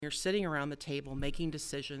You're sitting around the table making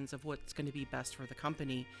decisions of what's going to be best for the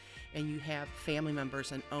company, and you have family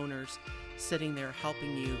members and owners sitting there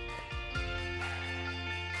helping you.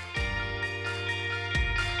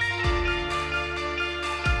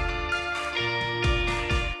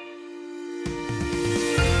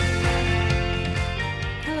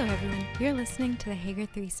 Hello everyone, you're listening to the Hager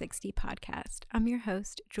 360 podcast. I'm your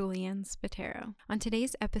host, Julianne Spatero. On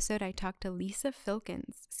today's episode, I talked to Lisa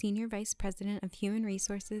Filkins, Senior Vice President of Human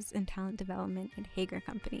Resources and Talent Development at Hager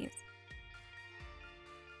Companies.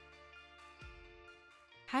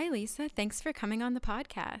 Hi Lisa, thanks for coming on the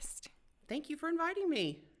podcast. Thank you for inviting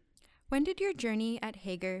me. When did your journey at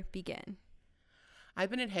Hager begin? I've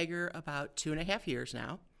been at Hager about 2.5 years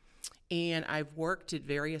now, and I've worked at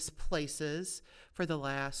various places for the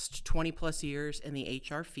last 20 plus years in the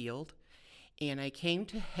HR field. And I came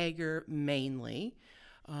to Hager mainly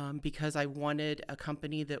because I wanted a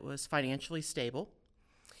company that was financially stable.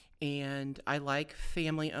 And I like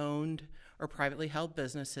family-owned or privately held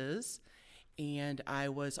businesses. And I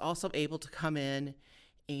was also able to come in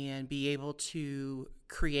and be able to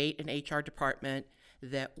create an HR department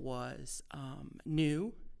that was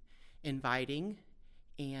new, inviting,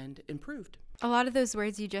 and improved. A lot of those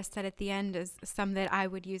words you just said at the end is some that I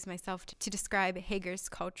would use myself to describe Hager's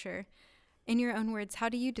culture. In your own words, how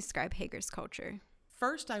do you describe Hager's culture?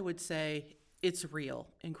 First, I would say it's real,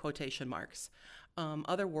 in quotation marks.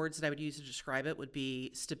 Other words that I would use to describe it would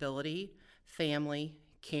be stability, family,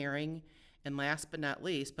 caring, and last but not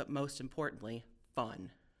least, but most importantly,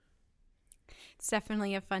 fun. It's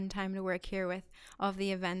definitely a fun time to work here with all of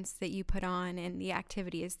the events that you put on and the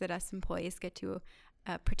activities that us employees get to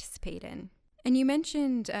participate in. And you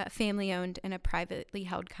mentioned family-owned and a privately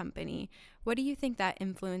held company. What do you think that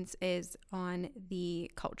influence is on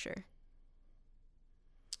the culture?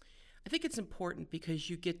 I think it's important because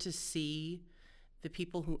you get to see the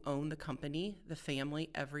people who own the company, the family,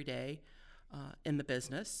 every day in the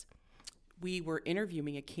business. We were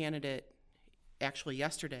interviewing a candidate actually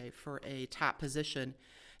yesterday for a top position,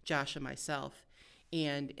 Josh and myself.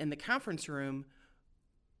 And in the conference room,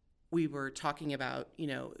 we were talking about,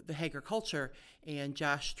 the Hager culture, and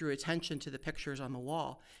Josh drew attention to the pictures on the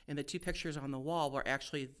wall. And the two pictures on the wall were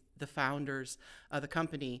actually the founders of the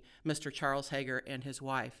company, Mr. Charles Hager and his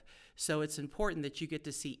wife. So it's important that you get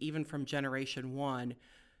to see, even from generation one,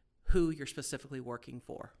 who you're specifically working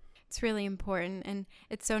for. It's really important, and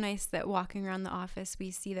it's so nice that walking around the office,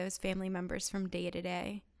 we see those family members from day to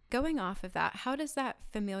day. Going off of that, how does that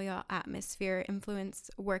familial atmosphere influence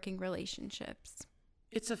working relationships?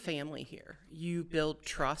 It's a family here. You build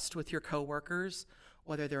trust with your coworkers,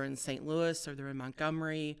 whether they're in St. Louis or they're in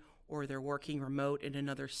Montgomery or they're working remote in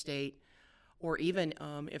another state, or even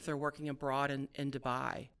if they're working abroad in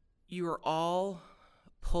Dubai. You are all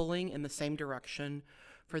pulling in the same direction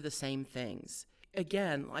for the same things.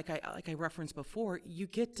 Again, like I referenced before, you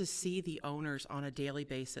get to see the owners on a daily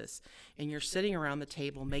basis, and you're sitting around the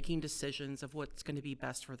table making decisions of what's going to be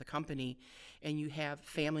best for the company, and you have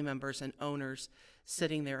family members and owners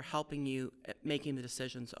sitting there helping you making the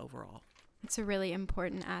decisions overall. It's a really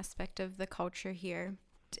important aspect of the culture here.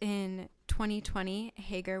 In 2020,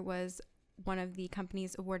 Hager was one of the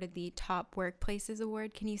companies awarded the Top Workplaces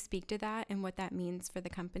Award. Can you speak to that and what that means for the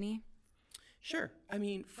company? Sure. I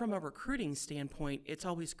mean, from a recruiting standpoint, it's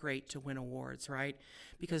always great to win awards, right?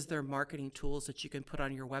 Because they're marketing tools that you can put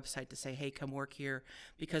on your website to say, hey, come work here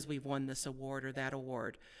because we've won this award or that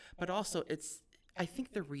award. But also, I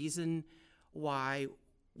think the reason why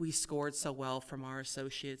we scored so well from our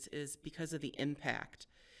associates is because of the impact.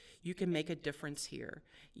 You can make a difference here.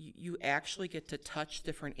 You actually get to touch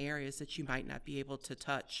different areas that you might not be able to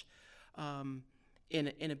touch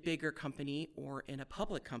in a bigger company or in a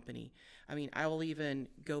public company. I mean, I will even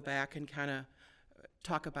go back and kind of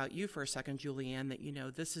talk about you for a second, Julianne,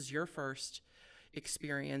 that, this is your first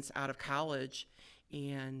experience out of college.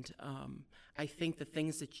 And I think the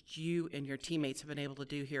things that you and your teammates have been able to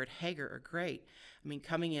do here at Hager are great. I mean,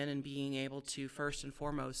 coming in and being able to, first and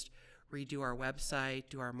foremost, redo our website,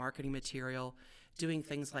 do our marketing material, doing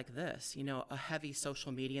things like this, a heavy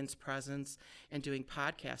social media presence, and doing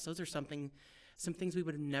podcasts. Those are some things we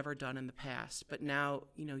would have never done in the past. But now,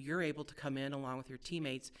 you're able to come in along with your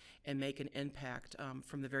teammates and make an impact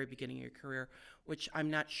from the very beginning of your career, which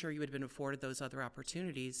I'm not sure you would have been afforded those other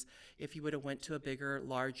opportunities if you would have went to a bigger,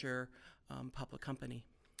 larger public company.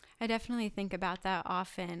 I definitely think about that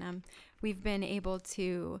often. We've been able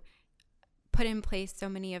to put in place so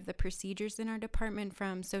many of the procedures in our department,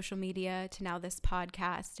 from social media to now this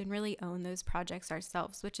podcast, and really own those projects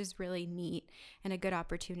ourselves, which is really neat and a good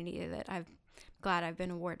opportunity that I'm glad I've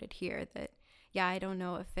been awarded here, that yeah, I don't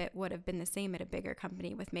know if it would have been the same at a bigger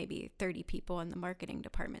company with maybe 30 people in the marketing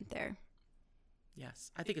department there.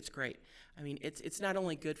 Yes, I think it's great. I mean, it's not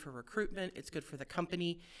only good for recruitment, it's good for the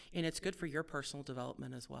company, and it's good for your personal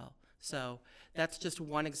development as well. So that's just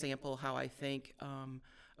one example how I think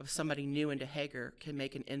of somebody new into Hager can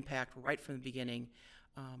make an impact right from the beginning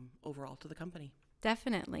overall to the company.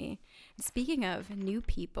 Definitely. Speaking of new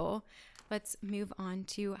people, let's move on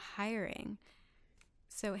to hiring.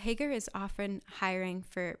 So Hager is often hiring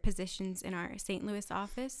for positions in our St. Louis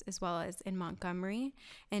office as well as in Montgomery.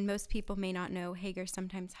 And most people may not know Hager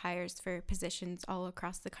sometimes hires for positions all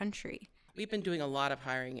across the country. We've been doing a lot of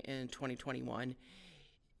hiring in 2021.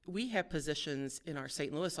 We have positions in our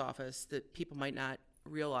St. Louis office that people might not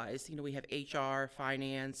realize. You know, we have HR,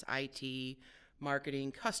 finance, IT,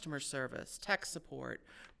 marketing, customer service, tech support,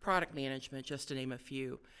 product management, just to name a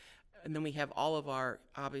few. And then we have all of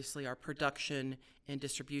obviously our production and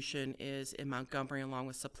distribution is in Montgomery along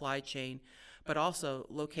with supply chain, but also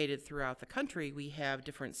located throughout the country, we have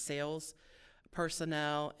different sales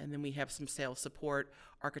personnel, and then we have some sales support,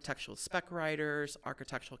 architectural spec writers,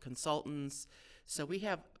 architectural consultants. So we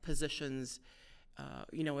have positions,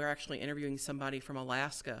 we're actually interviewing somebody from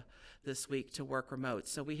Alaska this week to work remote.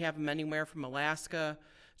 So we have them anywhere from Alaska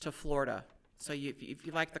to Florida. So if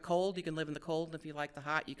you like the cold, you can live in the cold, and if you like the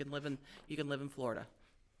hot, you can live in Florida.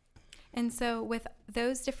 And so with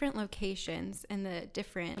those different locations and the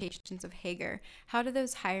different locations of Hager, how do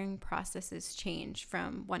those hiring processes change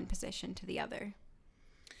from one position to the other?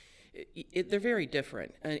 They're very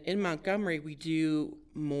different. In Montgomery, we do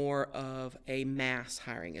more of a mass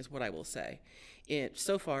hiring, is what I will say.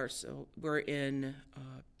 So we're in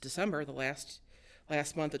December, the last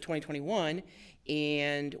month of 2021,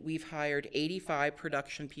 and we've hired 85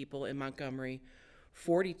 production people in Montgomery,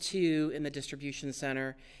 42 in the distribution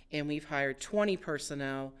center, and we've hired 20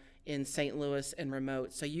 personnel in St. Louis and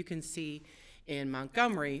remote. So you can see in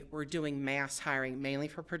Montgomery, we're doing mass hiring mainly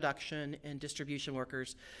for production and distribution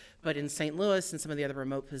workers. But in St. Louis and some of the other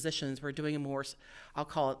remote positions, we're doing a more, I'll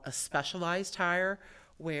call it a specialized hire,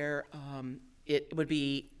 where it would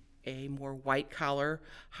be a more white-collar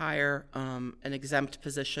hire, an exempt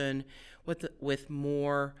position with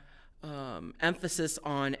more emphasis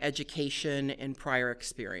on education and prior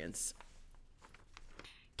experience.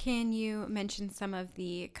 Can you mention some of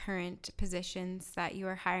the current positions that you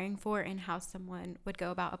are hiring for and how someone would go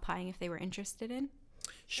about applying if they were interested in?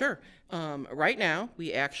 Sure. Right now,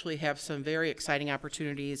 we actually have some very exciting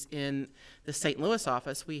opportunities in the St. Louis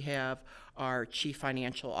office. We have our Chief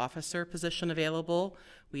Financial Officer position available.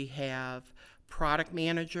 We have product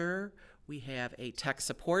manager. We have a tech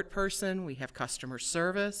support person. We have customer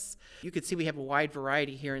service. You can see we have a wide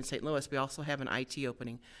variety here in St. Louis. We also have an IT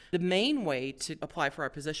opening. The main way to apply for our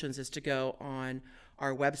positions is to go on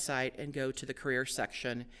our website and go to the career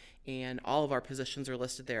section, and all of our positions are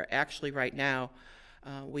listed there. Actually, right now,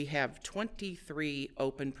 we have 23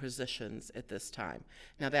 open positions at this time.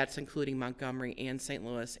 Now that's including Montgomery and St.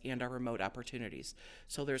 Louis and our remote opportunities.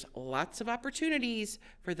 So there's lots of opportunities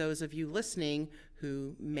for those of you listening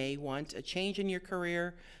who may want a change in your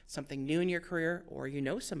career, something new in your career, or you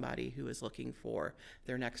know somebody who is looking for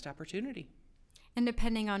their next opportunity. And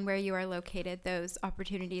depending on where you are located, those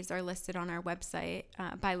opportunities are listed on our website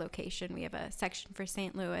by location. We have a section for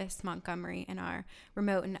St. Louis, Montgomery, and our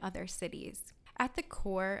remote and other cities. At the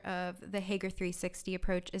core of the Hager 360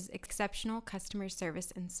 approach is exceptional customer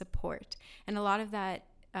service and support. And a lot of that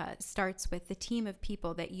starts with the team of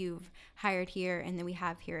people that you've hired here and that we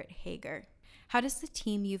have here at Hager. How does the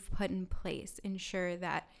team you've put in place ensure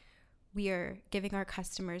that we are giving our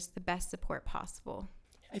customers the best support possible?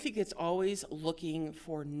 I think it's always looking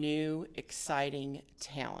for new, exciting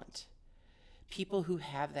talent. People who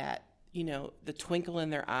have that, the twinkle in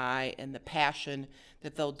their eye and the passion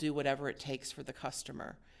that they'll do whatever it takes for the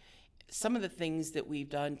customer. Some of the things that we've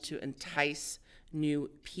done to entice new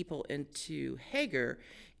people into Hager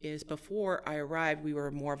is before I arrived, we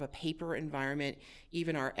were more of a paper environment.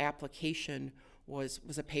 Even our application was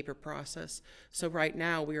a paper process. So right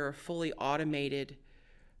now we are a fully automated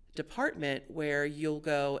department where you'll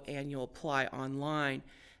go and you'll apply online.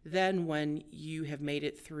 Then when you have made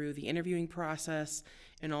it through the interviewing process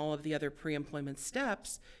and all of the other pre-employment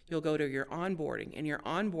steps, you'll go to your onboarding, and your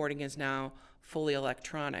onboarding is now fully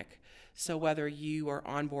electronic. So whether you are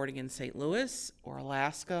onboarding in St. Louis or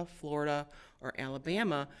Alaska, Florida, or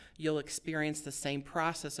Alabama, you'll experience the same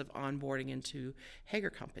process of onboarding into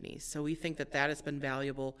Hager companies. So we think that has been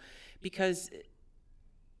valuable because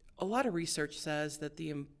a lot of research says that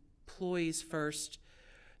the employee's first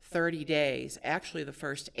 30 days, actually the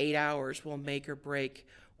first 8 hours, will make or break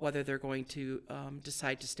whether they're going to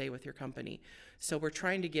decide to stay with your company. So we're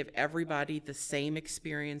trying to give everybody the same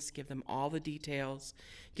experience, give them all the details,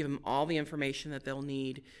 give them all the information that they'll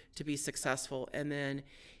need to be successful. And then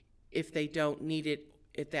if they don't need it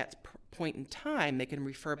at that point in time, they can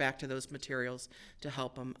refer back to those materials to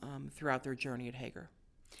help them throughout their journey at Hager.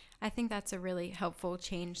 I think that's a really helpful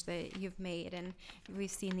change that you've made, and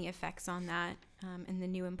we've seen the effects on that and the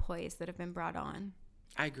new employees that have been brought on.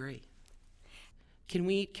 I agree. Can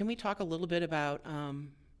we talk a little bit about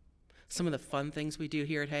some of the fun things we do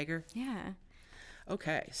here at Hager? Yeah.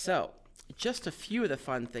 Okay, so just a few of the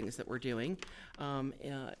fun things that we're doing,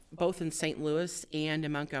 both in St. Louis and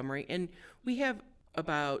in Montgomery. And we have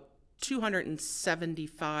about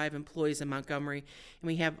 275 employees in Montgomery, and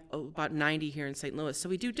we have about 90 here in St. Louis. So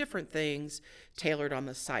we do different things tailored on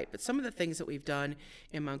the site. But some of the things that we've done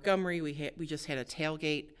in Montgomery, we just had a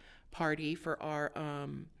tailgate party for our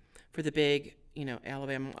for the big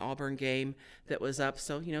Alabama-Auburn game that was up.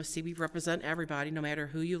 So, we represent everybody, no matter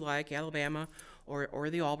who you like, Alabama or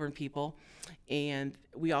the Auburn people. And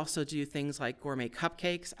we also do things like gourmet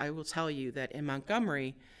cupcakes. I will tell you that in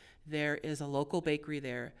Montgomery, there is a local bakery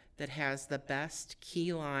there that has the best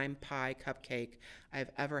key lime pie cupcake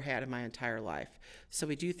I've ever had in my entire life. So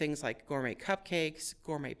we do things like gourmet cupcakes,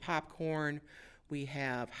 gourmet popcorn. We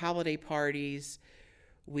have holiday parties.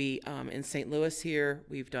 We, in St. Louis here,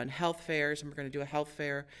 we've done health fairs, and we're going to do a health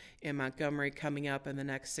fair in Montgomery coming up in the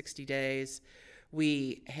next 60 days.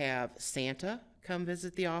 We have Santa come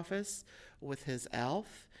visit the office with his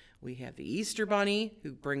elf. We have the Easter Bunny,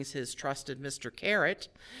 who brings his trusted Mr. Carrot.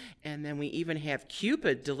 And then we even have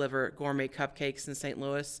Cupid deliver gourmet cupcakes in St.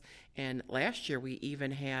 Louis. And last year, we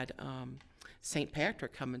even had St.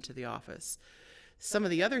 Patrick come into the office. Some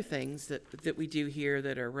of the other things that we do here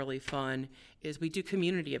that are really fun is we do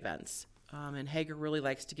community events, and Hager really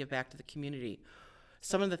likes to give back to the community.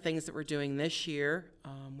 Some of the things that we're doing this year,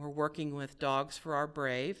 we're working with Dogs for Our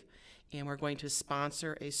Brave, and we're going to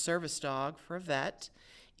sponsor a service dog for a vet,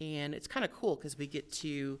 and it's kind of cool because we get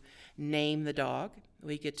to name the dog.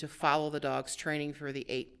 We get to follow the dog's training for the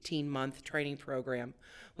 18-month training program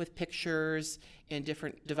with pictures and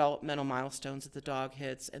different developmental milestones that the dog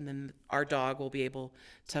hits, and then our dog will be able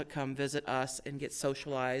to come visit us and get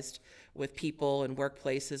socialized with people and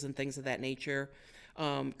workplaces and things of that nature.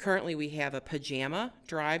 Currently, we have a pajama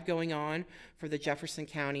drive going on for the Jefferson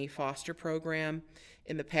County Foster Program.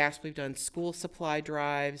 In the past, we've done school supply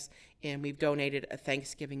drives, and we've donated a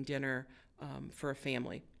Thanksgiving dinner for a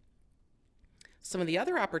family. Some of the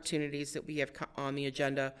other opportunities that we have on the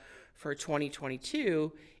agenda for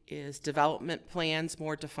 2022 is development plans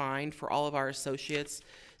more defined for all of our associates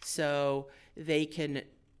so they can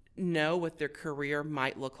know what their career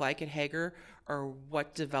might look like at Hager or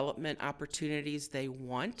what development opportunities they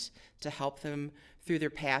want to help them through their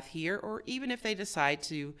path here, or even if they decide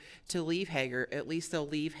to leave Hager, at least they'll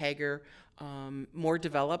leave Hager more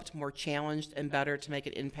developed, more challenged, and better to make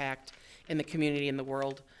an impact in the community and the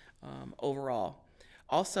world overall.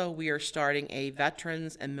 Also, we are starting a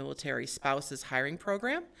veterans and military spouses hiring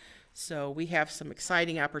program. So we have some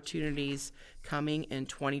exciting opportunities coming in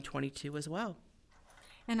 2022 as well.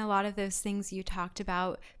 And a lot of those things you talked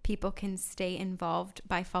about, people can stay involved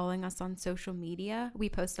by following us on social media. We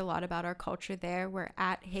post a lot about our culture there. We're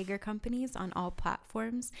at Hager Companies on all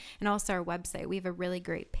platforms, and also our website. We have a really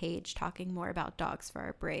great page talking more about Dogs for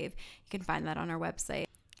Our Brave. You can find that on our website.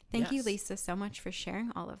 Thank you, Lisa, so much for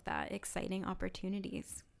sharing all of that exciting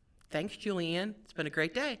opportunities. Thanks, Julianne. It's been a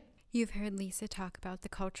great day. You've heard Lisa talk about the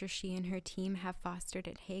culture she and her team have fostered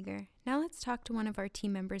at Hager. Now let's talk to one of our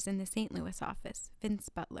team members in the St. Louis office, Vince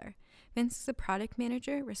Butler. Vince is a product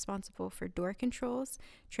manager responsible for door controls,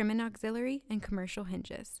 trim and auxiliary, and commercial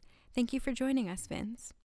hinges. Thank you for joining us,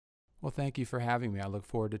 Vince. Well, thank you for having me. I look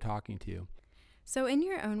forward to talking to you. So in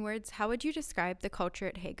your own words, how would you describe the culture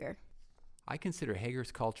at Hager? I consider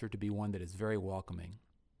Hager's culture to be one that is very welcoming.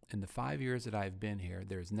 In the 5 years that I've been here,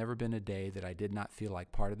 there has never been a day that I did not feel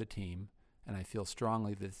like part of the team, and I feel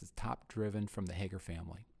strongly that this is top-driven from the Hager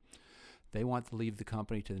family. They want to leave the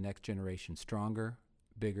company to the next generation stronger,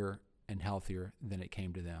 bigger, and healthier than it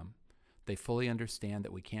came to them. They fully understand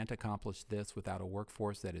that we can't accomplish this without a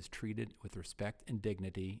workforce that is treated with respect and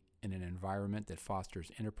dignity in an environment that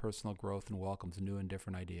fosters interpersonal growth and welcomes new and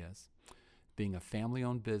different ideas. Being a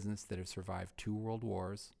family-owned business that has survived 2 world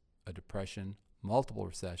wars, a depression, multiple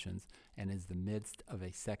recessions, and is the midst of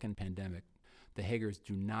a second pandemic, the Hagers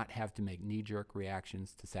do not have to make knee-jerk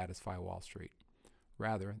reactions to satisfy Wall Street.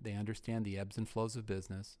 Rather, they understand the ebbs and flows of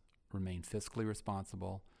business, remain fiscally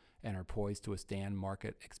responsible, and are poised to withstand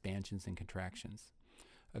market expansions and contractions.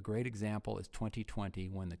 A great example is 2020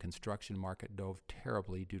 when the construction market dove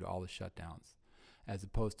terribly due to all the shutdowns. As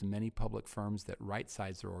opposed to many public firms that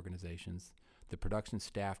right-size their organizations, the production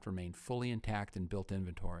staff remained fully intact and built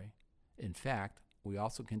inventory. In fact, we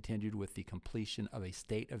also continued with the completion of a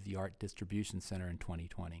state-of-the-art distribution center in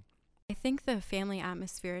 2020. I think the family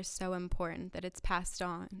atmosphere is so important that it's passed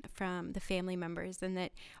on from the family members and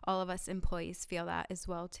that all of us employees feel that as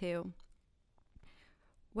well too.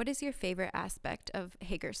 What is your favorite aspect of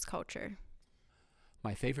Hager's culture?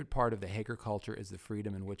 My favorite part of the Hager culture is the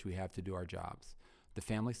freedom in which we have to do our jobs. The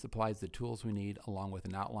family supplies the tools we need along with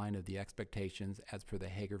an outline of the expectations as per the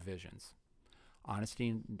Hager visions.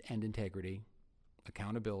 Honesty and integrity,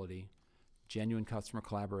 accountability, genuine customer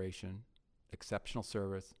collaboration, exceptional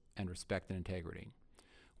service, and respect and integrity.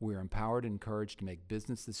 We are empowered and encouraged to make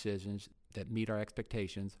business decisions that meet our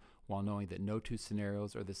expectations while knowing that no two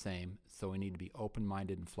scenarios are the same, so we need to be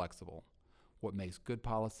open-minded and flexible. What makes good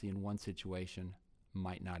policy in one situation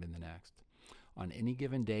might not in the next. On any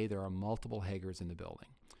given day, there are multiple Hagers in the building.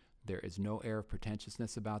 There is no air of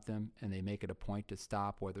pretentiousness about them, and they make it a point to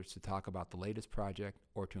stop, whether it's to talk about the latest project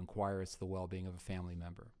or to inquire as to the well-being of a family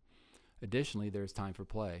member. Additionally, there is time for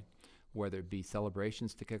play, whether it be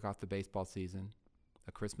celebrations to kick off the baseball season,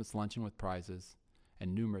 a Christmas luncheon with prizes,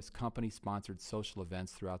 and numerous company-sponsored social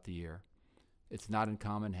events throughout the year. It's not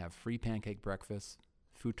uncommon to have free pancake breakfasts,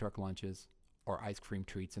 food truck lunches, or ice cream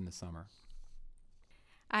treats in the summer.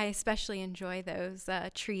 I especially enjoy those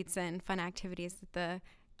treats and fun activities that the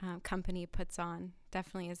company puts on.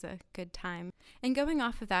 Definitely is a good time. And going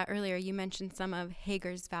off of that earlier, you mentioned some of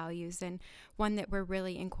Hager's values, and one that we're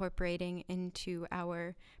really incorporating into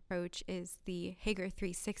our approach is the Hager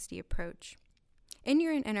 360 approach. In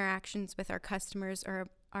your interactions with our customers or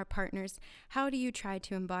our partners, how do you try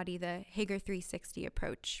to embody the Hager 360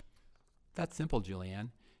 approach? That's simple, Julianne.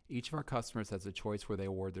 Each of our customers has a choice where they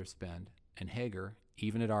award their spend, and Hager,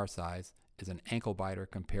 even at our size, is an ankle biter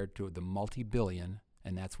compared to the multi-billion,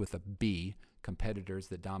 and that's with a B, competitors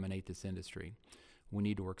that dominate this industry. We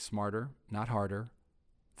need to work smarter, not harder,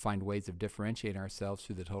 find ways of differentiating ourselves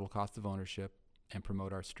through the total cost of ownership, and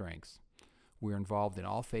promote our strengths. We are involved in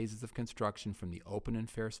all phases of construction, from the open and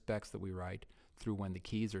fair specs that we write through when the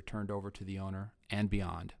keys are turned over to the owner and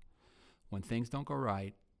beyond. When things don't go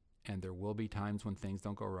right, and there will be times when things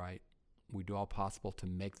don't go right, we do all possible to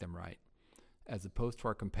make them right. As opposed to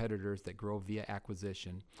our competitors that grow via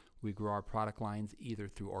acquisition, we grow our product lines either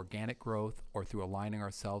through organic growth or through aligning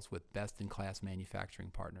ourselves with best-in-class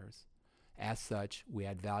manufacturing partners. As such, we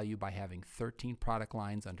add value by having 13 product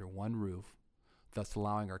lines under one roof, thus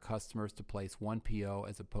allowing our customers to place one PO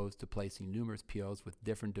as opposed to placing numerous POs with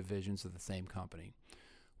different divisions of the same company.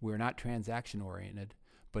 We are not transaction-oriented,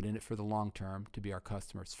 but in it for the long term to be our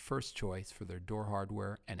customers' first choice for their door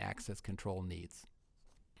hardware and access control needs.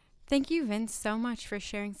 Thank you, Vince, so much for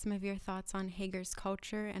sharing some of your thoughts on Hager's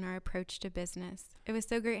culture and our approach to business. It was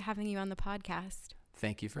so great having you on the podcast.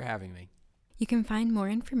 Thank you for having me. You can find more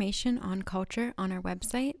information on culture on our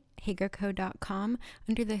website, hagerco.com,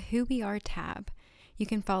 under the Who We Are tab. You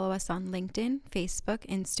can follow us on LinkedIn, Facebook,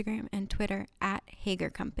 Instagram, and Twitter at Hager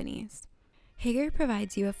Companies. Hager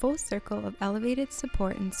provides you a full circle of elevated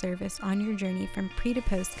support and service on your journey from pre to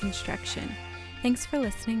post construction. Thanks for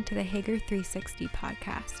listening to the Hager 360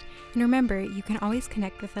 podcast. And remember, you can always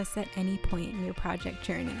connect with us at any point in your project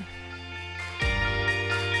journey.